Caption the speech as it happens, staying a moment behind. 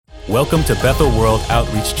Welcome to Bethel World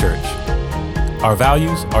Outreach Church. Our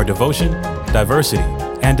values are devotion, diversity,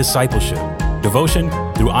 and discipleship. Devotion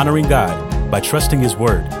through honoring God by trusting His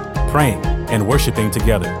Word, praying, and worshiping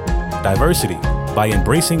together. Diversity by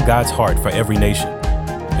embracing God's heart for every nation.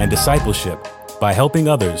 And discipleship by helping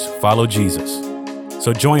others follow Jesus.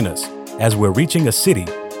 So join us as we're reaching a city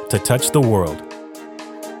to touch the world.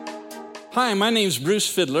 Hi, my name is Bruce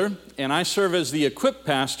Fiddler, and I serve as the Equip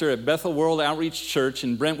Pastor at Bethel World Outreach Church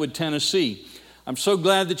in Brentwood, Tennessee. I'm so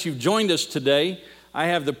glad that you've joined us today. I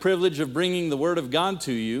have the privilege of bringing the Word of God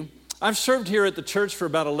to you. I've served here at the church for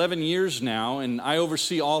about 11 years now, and I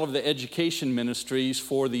oversee all of the education ministries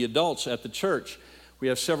for the adults at the church. We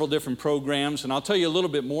have several different programs, and I'll tell you a little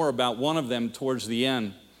bit more about one of them towards the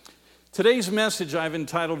end. Today's message I've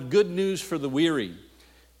entitled, Good News for the Weary.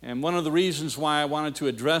 And one of the reasons why I wanted to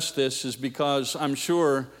address this is because I'm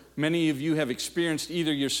sure many of you have experienced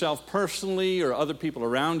either yourself personally or other people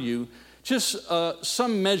around you, just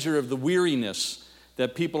some measure of the weariness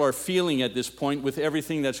that people are feeling at this point with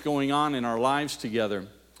everything that's going on in our lives together.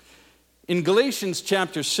 In Galatians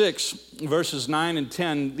chapter 6, verses 9 and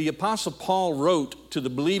 10, the Apostle Paul wrote to the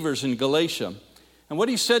believers in Galatia. And what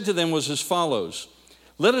he said to them was as follows,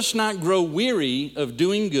 "Let us not grow weary of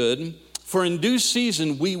doing good, for in due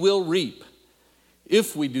season we will reap,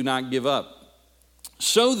 if we do not give up.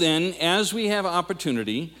 So then, as we have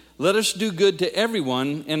opportunity, let us do good to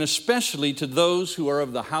everyone, and especially to those who are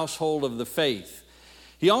of the household of the faith."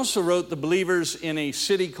 He also wrote the believers in a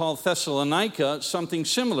city called Thessalonica something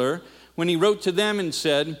similar when he wrote to them and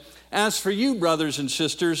said, "As for you, brothers and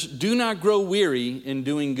sisters, do not grow weary in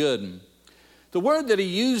doing good." The word that he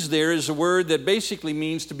used there is a word that basically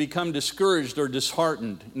means to become discouraged or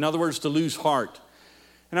disheartened. In other words, to lose heart.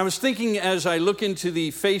 And I was thinking as I look into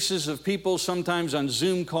the faces of people, sometimes on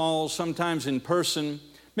Zoom calls, sometimes in person,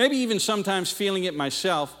 maybe even sometimes feeling it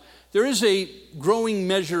myself, there is a growing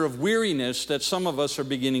measure of weariness that some of us are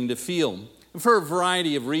beginning to feel for a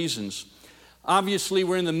variety of reasons. Obviously,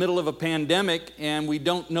 we're in the middle of a pandemic and we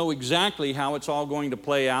don't know exactly how it's all going to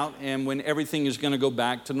play out and when everything is going to go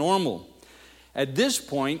back to normal. At this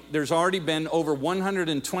point, there's already been over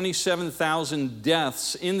 127,000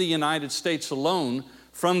 deaths in the United States alone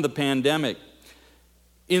from the pandemic.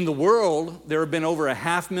 In the world, there have been over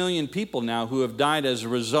 500,000 people now who have died as a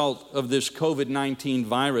result of this COVID-19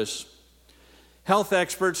 virus. Health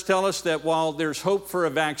experts tell us that while there's hope for a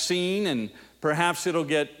vaccine and perhaps it'll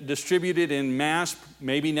get distributed in mass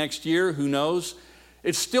maybe next year, who knows,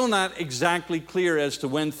 it's still not exactly clear as to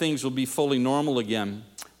when things will be fully normal again.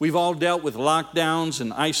 We've all dealt with lockdowns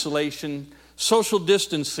and isolation, social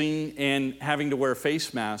distancing, and having to wear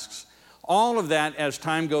face masks. All of that, as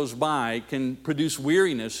time goes by, can produce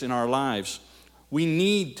weariness in our lives. We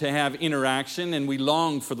need to have interaction, and we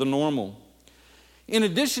long for the normal. In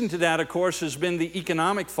addition to that, of course, has been the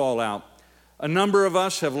economic fallout. A number of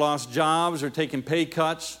us have lost jobs or taken pay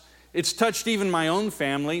cuts. It's touched even my own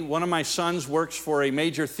family. One of my sons works for a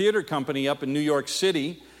major theater company up in New York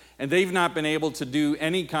City, and they've not been able to do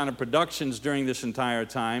any kind of productions during this entire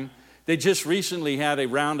time. They just recently had a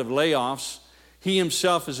round of layoffs. He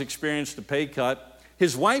himself has experienced a pay cut.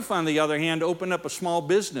 His wife, on the other hand, opened up a small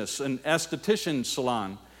business, an esthetician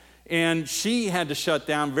salon, and she had to shut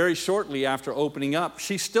down very shortly after opening up.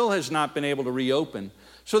 She still has not been able to reopen.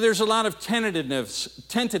 So there's a lot of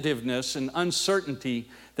tentativeness and uncertainty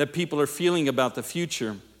that people are feeling about the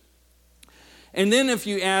future. And then if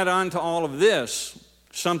you add on to all of this,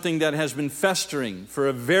 something that has been festering for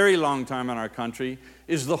a very long time in our country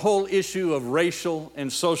is the whole issue of racial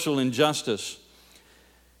and social injustice.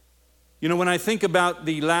 You know, when I think about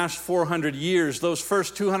the last 400 years, those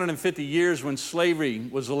first 250 years when slavery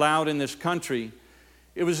was allowed in this country,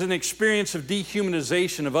 it was an experience of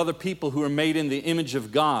dehumanization of other people who are made in the image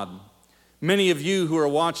of God. Many of you who are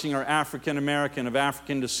watching are African American, of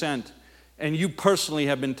African descent, and you personally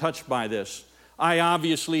have been touched by this. I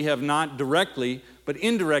obviously have not directly, but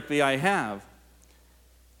indirectly I have.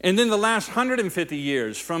 And then the last 150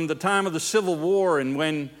 years, from the time of the Civil War and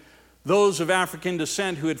when those of African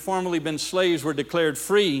descent who had formerly been slaves were declared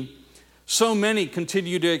free, so many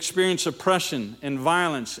continue to experience oppression and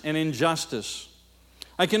violence and injustice.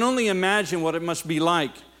 I can only imagine what it must be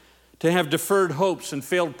like to have deferred hopes and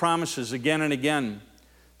failed promises again and again.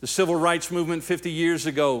 The civil rights movement 50 years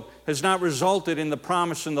ago has not resulted in the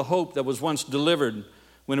promise and the hope that was once delivered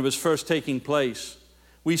when it was first taking place.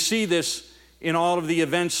 We see this in all of the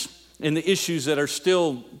events and the issues that are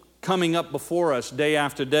still coming up before us day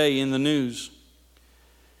after day in the news.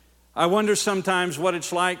 I wonder sometimes what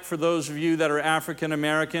it's like for those of you that are African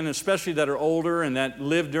American, especially that are older and that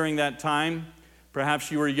lived during that time.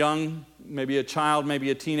 Perhaps you were young, maybe a child, maybe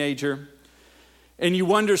a teenager. And you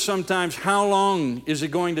wonder sometimes, how long is it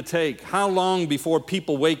going to take? How long before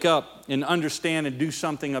people wake up and understand and do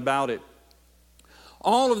something about it?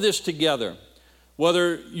 All of this together,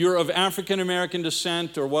 whether you're of African American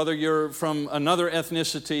descent or whether you're from another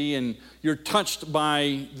ethnicity and you're touched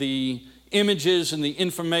by the images and the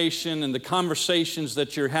information and the conversations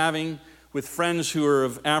that you're having with friends who are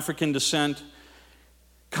of African descent,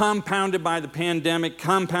 compounded by the pandemic,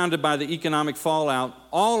 compounded by the economic fallout,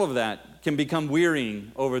 all of that can become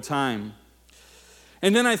wearying over time.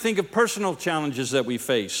 And then I think of personal challenges that we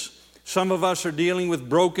face. Some of us are dealing with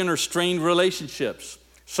broken or strained relationships.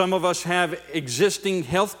 Some of us have existing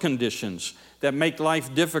health conditions that make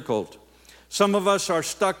life difficult. Some of us are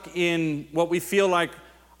stuck in what we feel like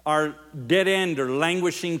are dead-end or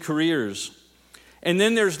languishing careers. And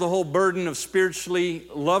then there's the whole burden of spiritually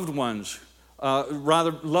loved ones,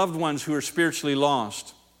 loved ones who are spiritually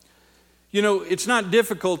lost. You know, it's not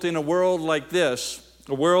difficult in a world like this,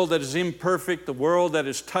 a world that is imperfect, a world that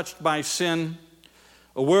is touched by sin,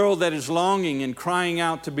 a world that is longing and crying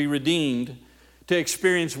out to be redeemed, to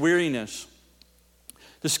experience weariness.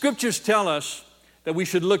 The scriptures tell us that we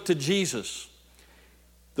should look to Jesus.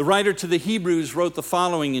 The writer to the Hebrews wrote the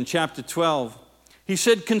following in chapter 12. He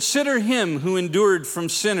said, "Consider him who endured from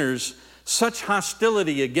sinners such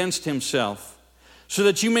hostility against himself, so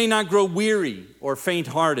that you may not grow weary or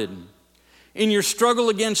faint-hearted. In your struggle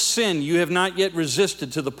against sin, you have not yet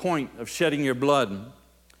resisted to the point of shedding your blood."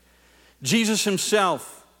 Jesus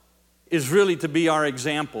himself is really to be our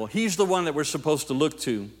example. He's the one that we're supposed to look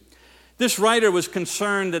to. This writer was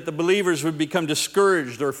concerned that the believers would become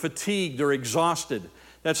discouraged or fatigued or exhausted.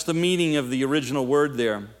 That's the meaning of the original word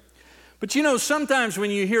there. But you know, sometimes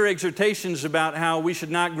when you hear exhortations about how we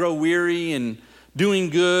should not grow weary in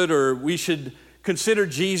doing good, or we should consider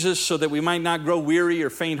Jesus so that we might not grow weary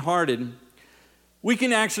or faint-hearted, we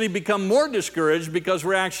can actually become more discouraged because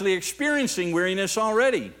we're actually experiencing weariness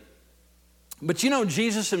already. But you know,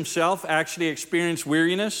 Jesus himself actually experienced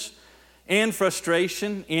weariness and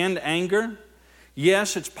frustration and anger.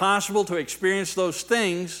 Yes, it's possible to experience those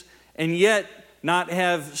things and yet not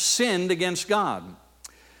have sinned against God.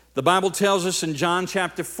 The Bible tells us in John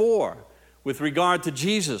chapter 4, with regard to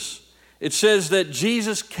Jesus, it says that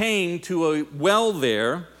Jesus came to a well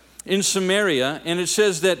there in Samaria, and it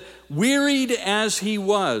says that wearied as he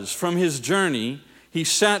was from his journey, he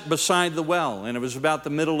sat beside the well, and it was about the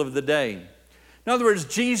middle of the day. In other words,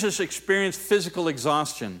 Jesus experienced physical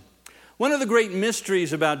exhaustion. One of the great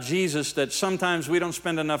mysteries about Jesus that sometimes we don't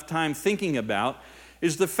spend enough time thinking about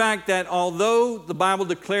is the fact that although the Bible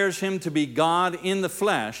declares him to be God in the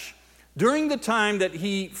flesh, during the time that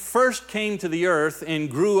he first came to the earth and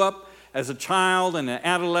grew up as a child and an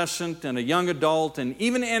adolescent and a young adult and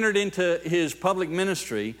even entered into his public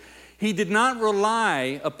ministry, he did not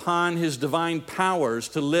rely upon his divine powers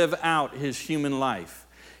to live out his human life.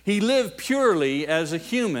 He lived purely as a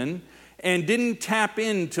human and didn't tap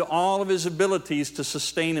into all of his abilities to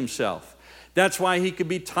sustain himself. That's why he could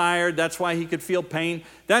be tired. That's why he could feel pain.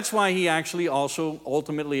 That's why he actually also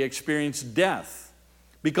ultimately experienced death.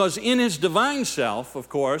 Because in his divine self, of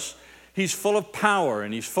course, he's full of power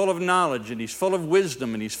and he's full of knowledge and he's full of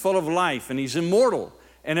wisdom and he's full of life and he's immortal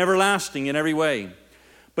and everlasting in every way.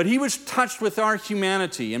 But he was touched with our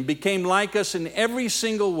humanity and became like us in every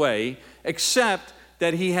single way, except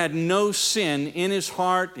that he had no sin in his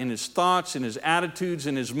heart, in his thoughts, in his attitudes,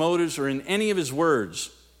 in his motives, or in any of his words.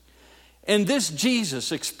 And this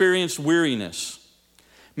Jesus experienced weariness.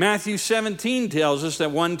 Matthew 17 tells us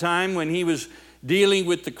that one time when he was dealing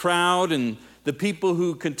with the crowd and the people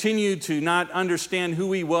who continued to not understand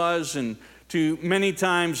who he was and to many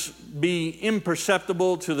times be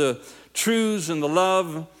imperceptible to the truths and the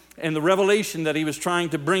love and the revelation that he was trying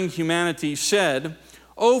to bring humanity, said,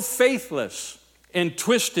 "O faithless and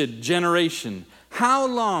twisted generation, how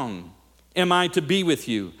long am I to be with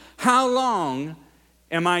you? How long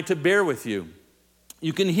am I to bear with you?"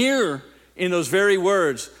 You can hear in those very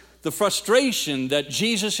words the frustration that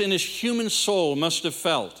Jesus in his human soul must have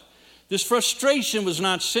felt. This frustration was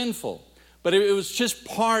not sinful, but it was just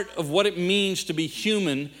part of what it means to be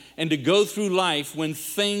human and to go through life when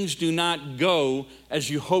things do not go as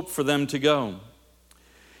you hope for them to go.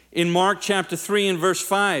 In Mark chapter 3 and verse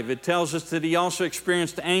 5, it tells us that he also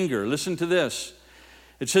experienced anger. Listen to this.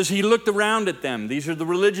 It says he looked around at them. These are the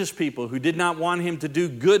religious people who did not want him to do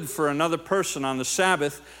good for another person on the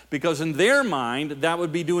Sabbath, because in their mind, that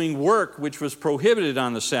would be doing work which was prohibited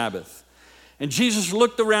on the Sabbath. And Jesus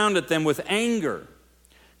looked around at them with anger,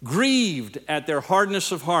 grieved at their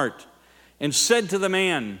hardness of heart, and said to the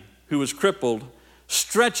man who was crippled,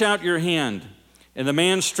 "Stretch out your hand." And the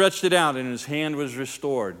man stretched it out, and his hand was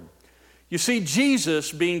restored. You see,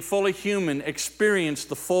 Jesus, being fully human, experienced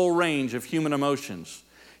the full range of human emotions.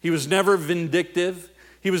 He was never vindictive.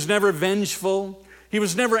 He was never vengeful. He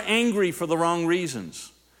was never angry for the wrong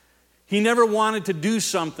reasons. He never wanted to do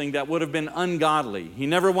something that would have been ungodly. He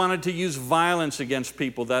never wanted to use violence against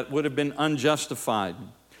people that would have been unjustified.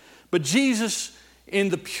 But Jesus, in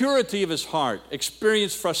the purity of his heart,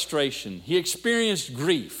 experienced frustration. He experienced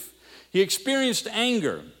grief. He experienced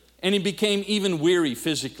anger, and he became even weary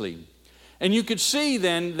physically. And you could see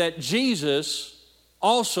then that Jesus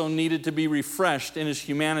also needed to be refreshed in his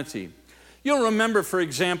humanity. You'll remember, for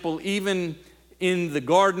example, even in the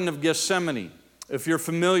Garden of Gethsemane, if you're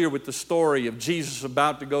familiar with the story of Jesus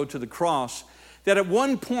about to go to the cross, that at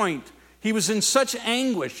one point he was in such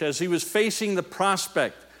anguish as he was facing the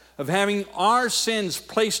prospect of having our sins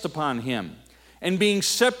placed upon him and being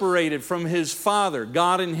separated from his Father,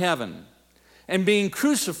 God in heaven, and being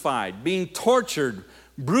crucified, being tortured,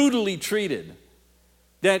 brutally treated,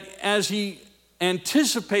 that as he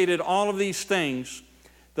anticipated all of these things,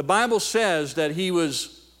 the Bible says that he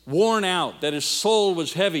was worn out, that his soul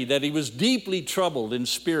was heavy, that he was deeply troubled in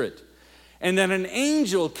spirit, and that an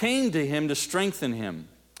angel came to him to strengthen him.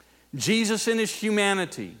 Jesus in his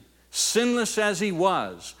humanity, sinless as he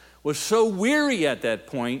was so weary at that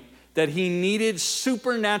point that he needed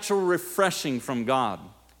supernatural refreshing from God,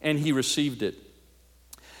 and he received it.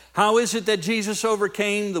 How is it that Jesus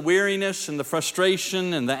overcame the weariness and the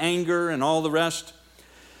frustration and the anger and all the rest?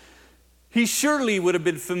 He surely would have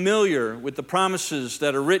been familiar with the promises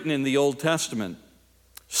that are written in the Old Testament,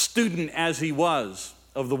 student as he was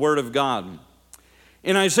of the Word of God.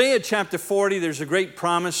 In Isaiah chapter 40, there's a great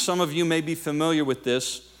promise. Some of you may be familiar with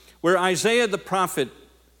this, where Isaiah the prophet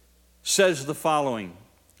says the following: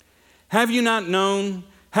 "Have you not known?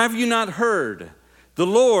 Have you not heard? The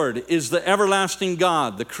Lord is the everlasting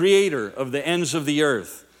God, the creator of the ends of the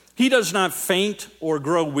earth. He does not faint or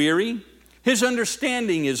grow weary. His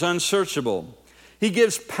understanding is unsearchable. He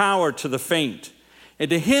gives power to the faint, and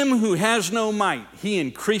to him who has no might, he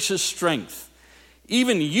increases strength.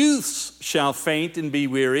 Even youths shall faint and be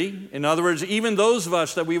weary." In other words, even those of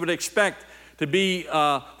us that we would expect to be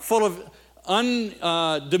full of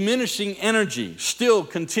diminishing energy still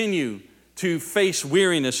continue to face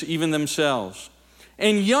weariness even themselves.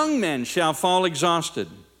 "And young men shall fall exhausted.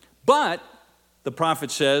 But," the prophet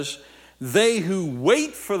says, "they who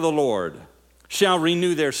wait for the Lord shall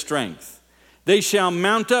renew their strength. They shall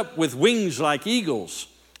mount up with wings like eagles.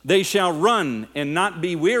 They shall run and not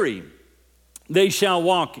be weary. They shall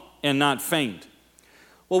walk and not faint."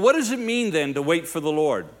 Well, what does it mean then to wait for the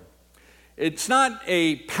Lord? It's not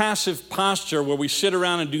a passive posture where we sit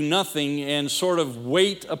around and do nothing and sort of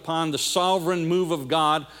wait upon the sovereign move of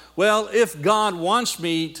God. Well, if God wants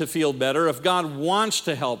me to feel better, if God wants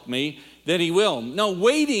to help me, then he will. No,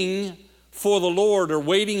 waiting for the Lord or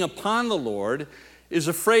waiting upon the Lord is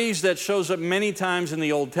a phrase that shows up many times in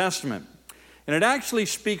the Old Testament. And it actually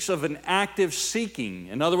speaks of an active seeking.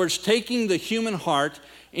 In other words, taking the human heart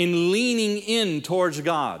and leaning in towards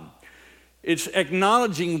God. It's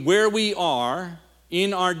acknowledging where we are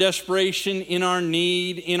in our desperation, in our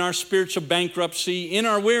need, in our spiritual bankruptcy, in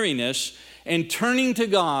our weariness, and turning to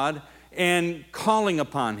God and calling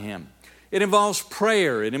upon him. It involves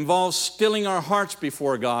prayer. It involves stilling our hearts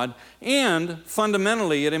before God. And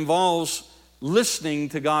fundamentally, it involves listening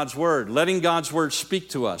to God's word, letting God's word speak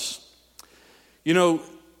to us. You know,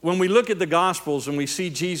 when we look at the Gospels and we see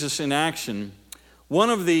Jesus in action, one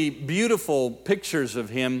of the beautiful pictures of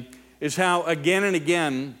him is how again and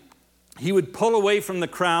again he would pull away from the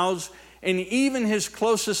crowds and even his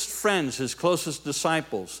closest friends, his closest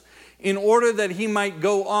disciples, in order that he might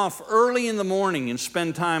go off early in the morning and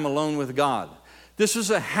spend time alone with God. This is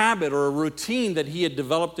a habit or a routine that he had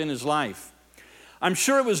developed in his life. I'm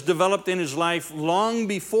sure it was developed in his life long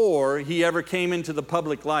before he ever came into the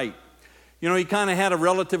public light. You know, he kind of had a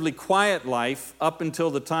relatively quiet life up until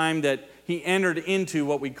the time that he entered into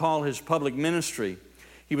what we call his public ministry.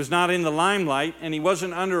 He was not in the limelight, and he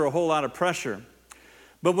wasn't under a whole lot of pressure.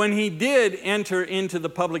 But when he did enter into the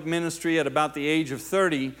public ministry at about the age of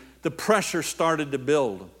 30, the pressure started to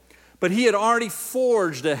build. But he had already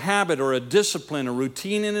forged a habit or a discipline, a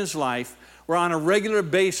routine in his life where on a regular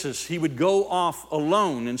basis he would go off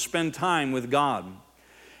alone and spend time with God.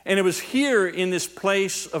 And it was here in this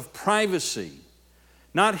place of privacy,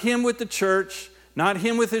 not him with the church, not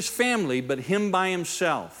him with his family, but him by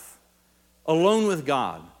himself, alone with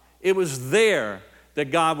God. It was there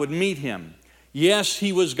that God would meet him. Yes,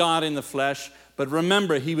 he was God in the flesh, but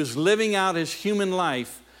remember, he was living out his human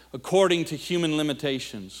life according to human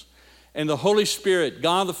limitations. and the Holy Spirit,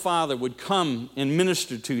 God the Father, would come and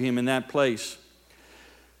minister to him in that place.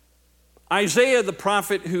 Isaiah the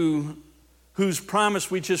prophet, whose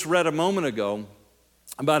promise we just read a moment ago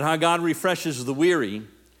about how God refreshes the weary,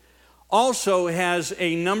 also has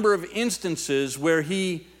a number of instances where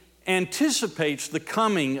he anticipates the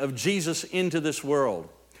coming of Jesus into this world.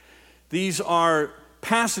 These are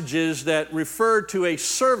passages that refer to a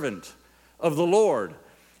servant of the Lord.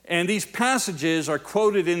 And these passages are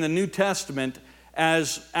quoted in the New Testament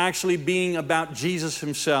as actually being about Jesus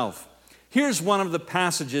himself. Here's one of the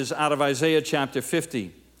passages out of Isaiah chapter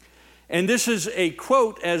 50. And this is a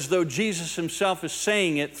quote as though Jesus himself is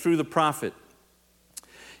saying it through the prophet.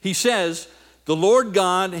 He says, "The Lord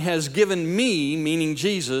God has given me," meaning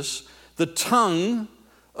Jesus, "the tongue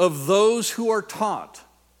of those who are taught,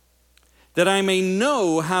 that I may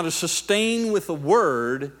know how to sustain with a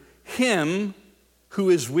word him who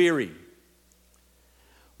is weary.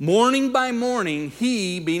 Morning by morning,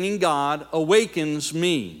 he," meaning God, "awakens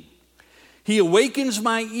me. He awakens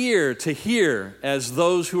my ear to hear as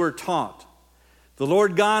those who are taught. The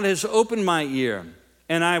Lord God has opened my ear,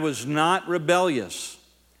 and I was not rebellious.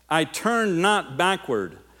 I turned not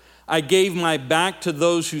backward. I gave my back to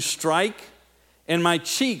those who strike, and my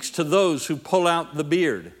cheeks to those who pull out the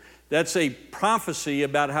beard." That's a prophecy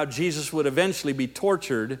about how Jesus would eventually be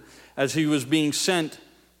tortured as he was being sent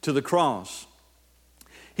to the cross.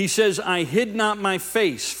 He says, "I hid not my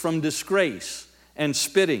face from disgrace and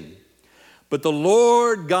spitting, but the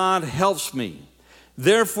Lord God helps me.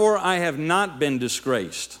 Therefore I have not been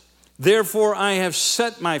disgraced. Therefore I have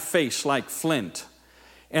set my face like flint,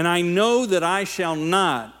 and I know that I shall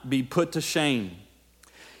not be put to shame.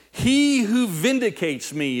 He who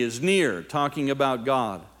vindicates me is near," talking about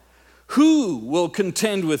God. "Who will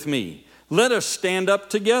contend with me? Let us stand up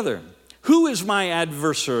together. Who is my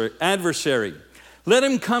adversary? Let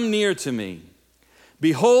him come near to me.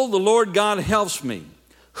 Behold, the Lord God helps me.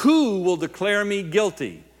 Who will declare me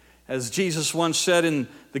guilty?" As Jesus once said in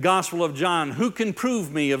the Gospel of John, "Who can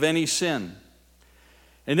prove me of any sin?"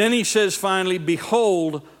 And then he says finally,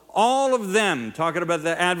 "Behold, all of them," talking about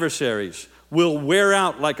the adversaries, "will wear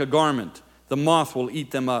out like a garment. The moth will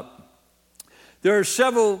eat them up." There are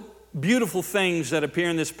several beautiful things that appear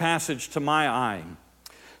in this passage to my eye.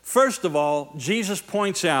 First of all, Jesus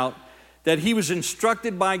points out that he was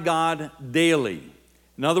instructed by God daily.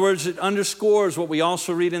 In other words, it underscores what we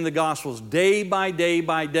also read in the Gospels, day by day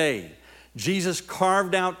by day. Jesus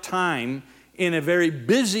carved out time in a very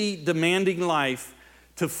busy, demanding life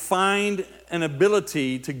to find an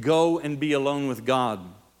ability to go and be alone with God.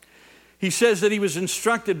 He says that he was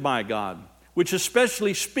instructed by God, which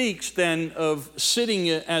especially speaks then of sitting,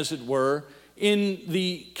 as it were, in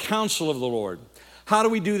the counsel of the Lord. How do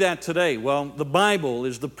we do that today? Well, the Bible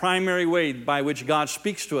is the primary way by which God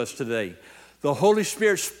speaks to us today. The Holy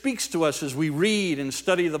Spirit speaks to us as we read and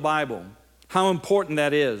study the Bible. How important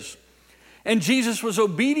that is. And Jesus was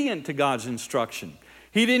obedient to God's instruction.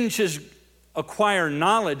 He didn't just acquire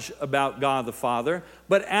knowledge about God the Father,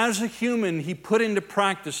 but as a human, he put into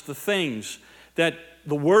practice the things that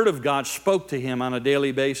the Word of God spoke to him on a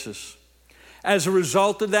daily basis. As a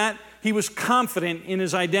result of that, he was confident in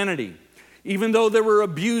his identity. Even though there were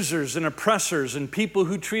abusers and oppressors and people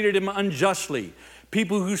who treated him unjustly,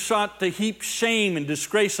 people who sought to heap shame and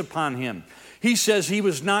disgrace upon him, he says he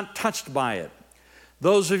was not touched by it.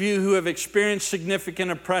 Those of you who have experienced significant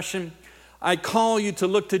oppression, I call you to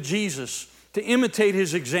look to Jesus, to imitate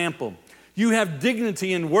his example. You have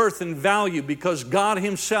dignity and worth and value because God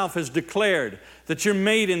himself has declared that you're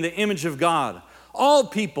made in the image of God. All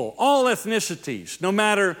people, all ethnicities, no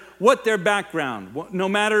matter what their background, no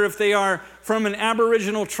matter if they are from an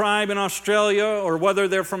Aboriginal tribe in Australia or whether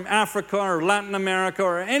they're from Africa or Latin America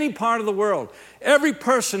or any part of the world, every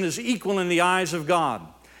person is equal in the eyes of God.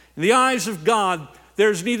 In the eyes of God,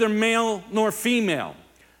 there's neither male nor female.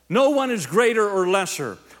 No one is greater or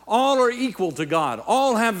lesser. All are equal to God.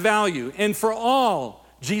 All have value. And for all,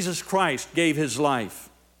 Jesus Christ gave his life.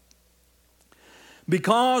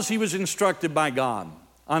 Because he was instructed by God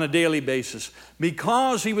on a daily basis,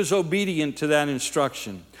 because he was obedient to that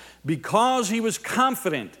instruction, because he was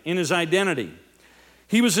confident in his identity,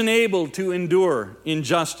 he was enabled to endure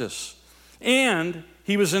injustice, and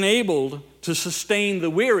he was enabled to sustain the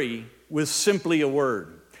weary with simply a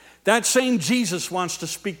word. That same Jesus wants to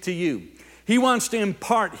speak to you. He wants to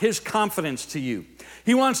impart his confidence to you.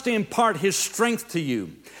 He wants to impart his strength to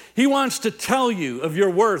you. He wants to tell you of your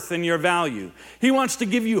worth and your value. He wants to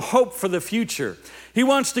give you hope for the future. He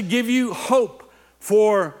wants to give you hope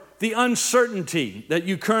for the uncertainty that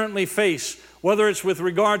you currently face, whether it's with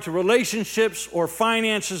regard to relationships or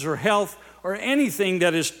finances or health or anything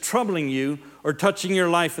that is troubling you or touching your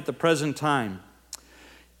life at the present time.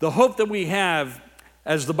 The hope that we have,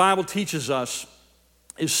 as the Bible teaches us,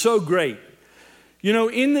 is so great. You know,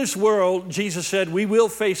 in this world, Jesus said, we will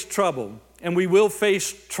face trouble, and we will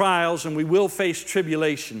face trials, and we will face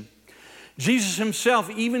tribulation. Jesus himself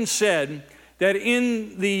even said that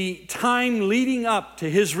in the time leading up to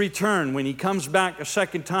his return, when he comes back a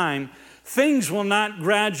second time, things will not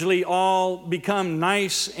gradually all become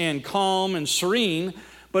nice and calm and serene,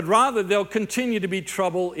 but rather there'll continue to be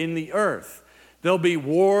trouble in the earth. There'll be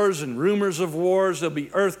wars and rumors of wars, there'll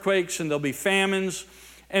be earthquakes, and there'll be famines,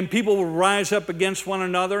 and people will rise up against one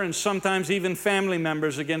another, and sometimes even family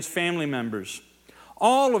members against family members.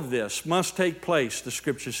 All of this must take place, the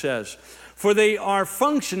Scripture says, for they are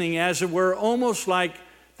functioning, as it were, almost like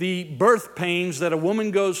the birth pains that a woman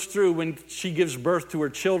goes through when she gives birth to her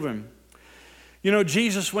children. You know,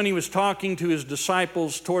 Jesus, when he was talking to his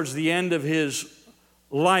disciples towards the end of his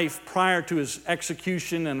life prior to his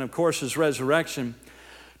execution and, of course, his resurrection,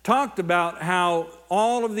 talked about how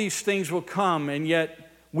all of these things will come, and yet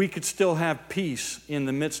we could still have peace in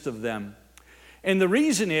the midst of them. And the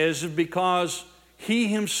reason is because he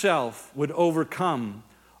himself would overcome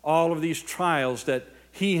all of these trials that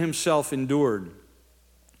he himself endured.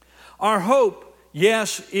 Our hope,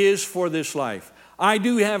 yes, is for this life. I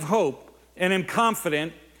do have hope and am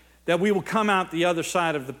confident that we will come out the other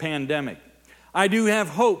side of the pandemic. I do have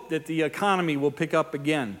hope that the economy will pick up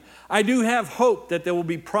again. I do have hope that there will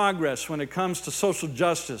be progress when it comes to social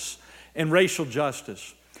justice and racial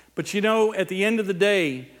justice. But you know, at the end of the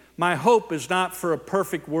day, my hope is not for a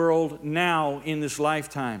perfect world now in this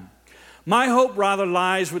lifetime. My hope rather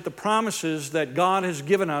lies with the promises that God has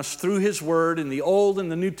given us through his word in the Old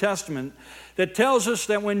and the New Testament that tells us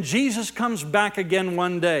that when Jesus comes back again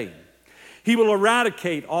one day, he will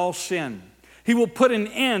eradicate all sin. He will put an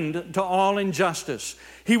end to all injustice.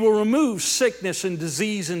 He will remove sickness and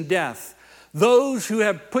disease and death. Those who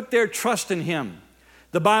have put their trust in him,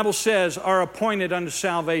 the Bible says, are appointed unto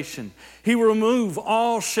salvation. He will remove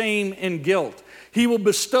all shame and guilt. He will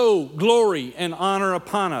bestow glory and honor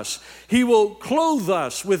upon us. He will clothe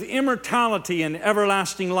us with immortality and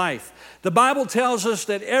everlasting life. The Bible tells us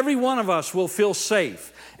that every one of us will feel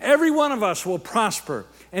safe. Every one of us will prosper.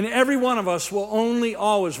 And every one of us will only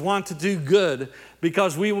always want to do good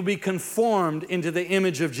because we will be conformed into the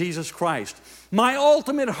image of Jesus Christ. My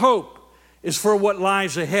ultimate hope is for what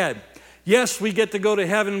lies ahead. Yes, we get to go to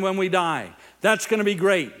heaven when we die. That's going to be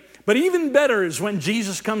great. But even better is when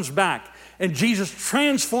Jesus comes back and Jesus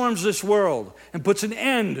transforms this world and puts an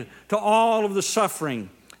end to all of the suffering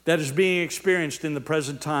that is being experienced in the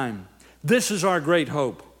present time. This is our great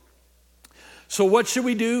hope. So what should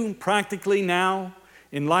we do practically now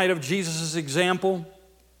in light of Jesus' example?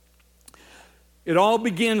 It all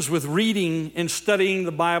begins with reading and studying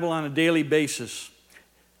the Bible on a daily basis.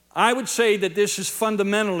 I would say that this is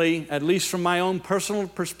fundamentally, at least from my own personal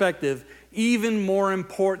perspective, even more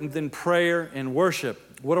important than prayer and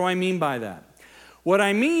worship. What do I mean by that? What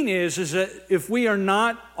I mean is that if we are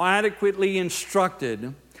not adequately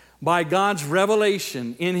instructed by God's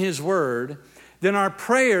revelation in his word, then our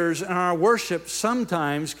prayers and our worship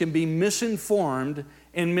sometimes can be misinformed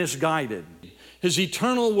and misguided. His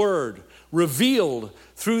eternal word revealed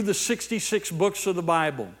through the 66 books of the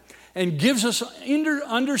Bible and gives us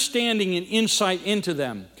understanding and insight into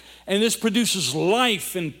them. And this produces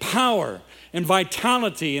life and power and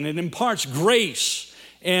vitality, and it imparts grace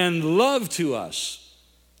and love to us.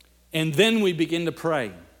 And then we begin to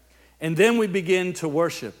pray. And then we begin to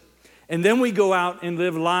worship. And then we go out and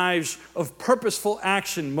live lives of purposeful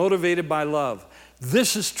action motivated by love.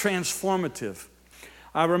 This is transformative.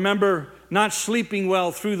 I remember not sleeping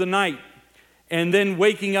well through the night and then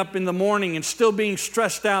waking up in the morning and still being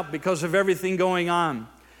stressed out because of everything going on.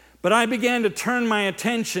 But I began to turn my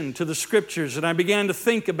attention to the Scriptures, and I began to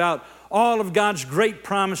think about all of God's great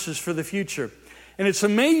promises for the future. And it's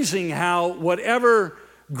amazing how whatever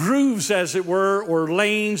grooves, as it were, or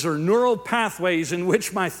lanes or neural pathways in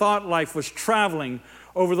which my thought life was traveling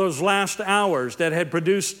over those last hours that had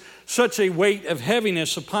produced such a weight of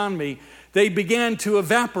heaviness upon me, they began to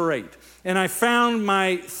evaporate. And I found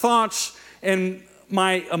my thoughts and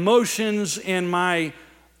my emotions and my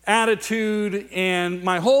attitude and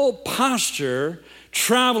my whole posture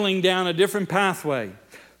traveling down a different pathway,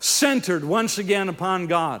 centered once again upon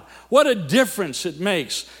God. What a difference it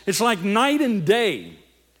makes. It's like night and day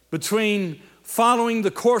between following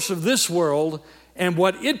the course of this world and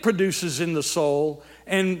what it produces in the soul,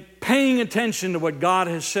 and paying attention to what God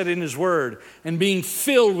has said in his word, and being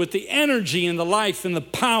filled with the energy and the life and the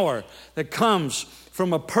power that comes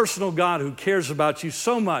from a personal God who cares about you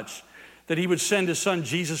so much that he would send his son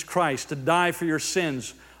Jesus Christ to die for your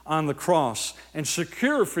sins on the cross and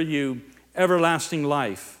secure for you everlasting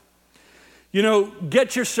life. You know,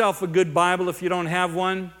 get yourself a good Bible if you don't have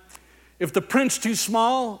one. If the print's too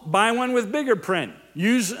small, buy one with bigger print.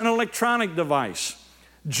 Use an electronic device.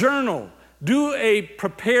 Journal. Do a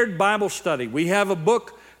prepared Bible study. We have a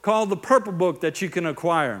book called the Purple Book that you can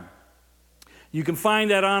acquire. You can find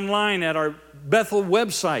that online at our Bethel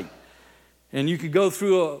website. And you could go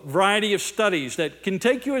through a variety of studies that can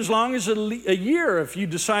take you as long as a year if you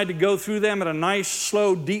decide to go through them at a nice,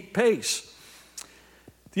 slow, deep pace.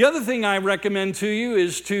 The other thing I recommend to you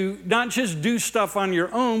is to not just do stuff on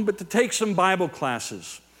your own, but to take some Bible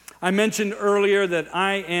classes. I mentioned earlier that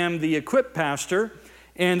I am the Equip pastor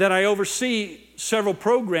and that I oversee several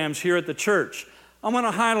programs here at the church. I want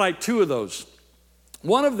to highlight two of those.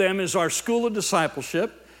 One of them is our School of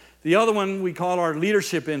Discipleship. The other one we call our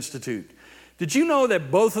Leadership Institute. Did you know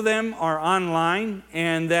that both of them are online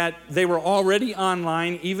and that they were already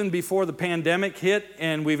online even before the pandemic hit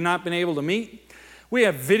and we've not been able to meet? We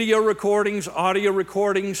have video recordings, audio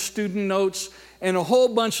recordings, student notes, and a whole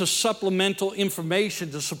bunch of supplemental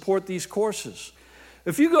information to support these courses.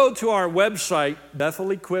 If you go to our website,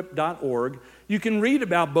 BethelEquip.org, you can read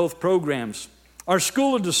about both programs. Our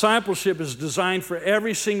School of Discipleship is designed for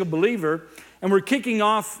every single believer, and we're kicking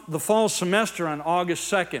off the fall semester on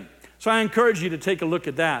August 2nd. So I encourage you to take a look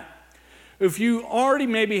at that. If you already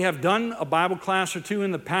maybe have done a Bible class or two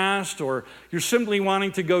in the past, or you're simply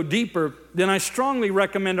wanting to go deeper, then I strongly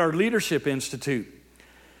recommend our Leadership Institute.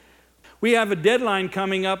 We have a deadline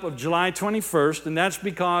coming up of July 21st, and that's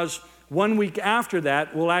because 1 week after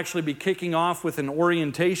that, we'll actually be kicking off with an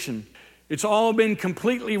orientation. It's all been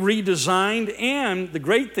completely redesigned, and the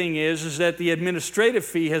great thing is that the administrative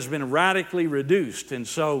fee has been radically reduced. And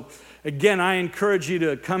so, again, I encourage you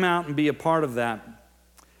to come out and be a part of that.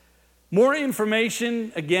 More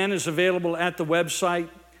information, again, is available at the website.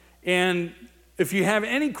 And if you have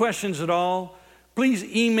any questions at all, please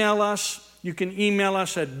email us. You can email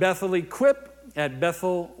us at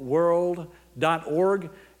BethelEquip@bethelworld.org,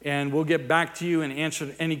 and we'll get back to you and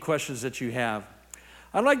answer any questions that you have.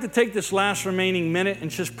 I'd like to take this last remaining minute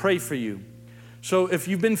and just pray for you. So if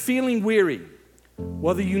you've been feeling weary,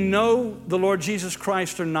 whether you know the Lord Jesus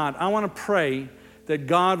Christ or not, I want to pray that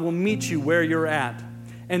God will meet you where you're at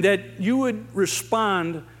and that you would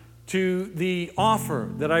respond to the offer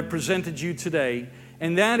that I presented you today,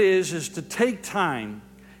 and that is to take time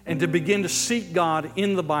and to begin to seek God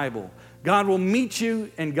in the Bible. God will meet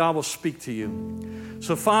you and God will speak to you.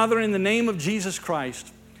 So, Father, in the name of Jesus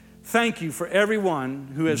Christ, thank you for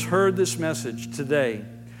everyone who has heard this message today.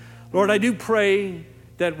 Lord, I do pray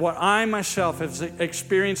that what I myself have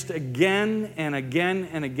experienced again and again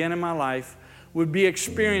and again in my life would be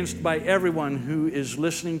experienced by everyone who is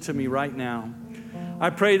listening to me right now. I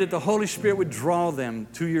pray that the Holy Spirit would draw them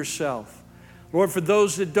to yourself. Lord, for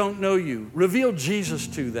those that don't know you, reveal Jesus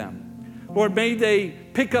to them. Lord, may they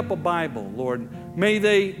pick up a Bible, Lord. May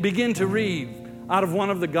they begin to read out of one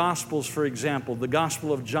of the Gospels, for example, the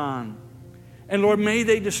Gospel of John. And Lord, may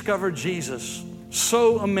they discover Jesus,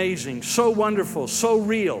 so amazing, so wonderful, so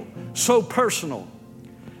real, so personal.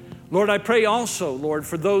 Lord, I pray also, Lord,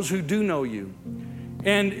 for those who do know you.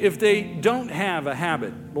 And if they don't have a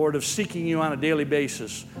habit, Lord, of seeking you on a daily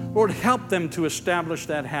basis, Lord, help them to establish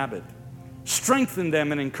that habit. Strengthen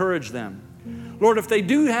them and encourage them. Lord, if they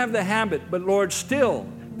do have the habit, but Lord, still,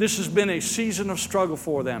 this has been a season of struggle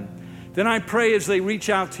for them, then I pray as they reach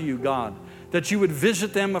out to you, God, that you would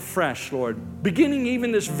visit them afresh, Lord, beginning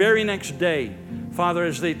even this very next day, Father,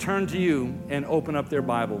 as they turn to you and open up their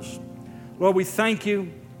Bibles. Lord, we thank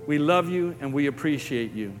you, we love you, and we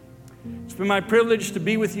appreciate you. It's been my privilege to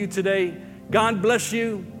be with you today. God bless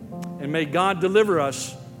you, and may God deliver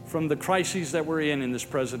us from the crises that we're in this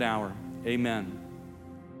present hour. Amen.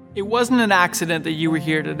 It wasn't an accident that you were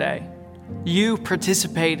here today. You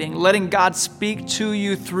participating, letting God speak to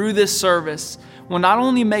you through this service will not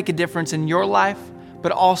only make a difference in your life,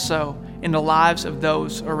 but also in the lives of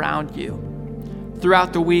those around you.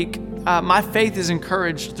 Throughout the week, my faith is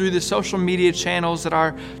encouraged through the social media channels that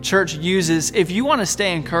our church uses. If you want to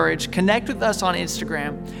stay encouraged, connect with us on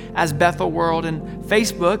Instagram as Bethel World and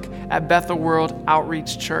Facebook at Bethel World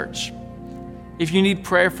Outreach Church. If you need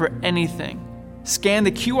prayer for anything, scan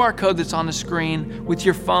the QR code that's on the screen with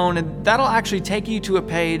your phone, and that'll actually take you to a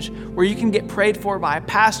page where you can get prayed for by a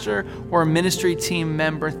pastor or a ministry team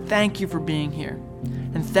member. Thank you for being here,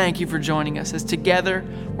 and thank you for joining us as together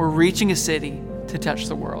we're reaching a city to touch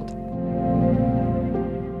the world.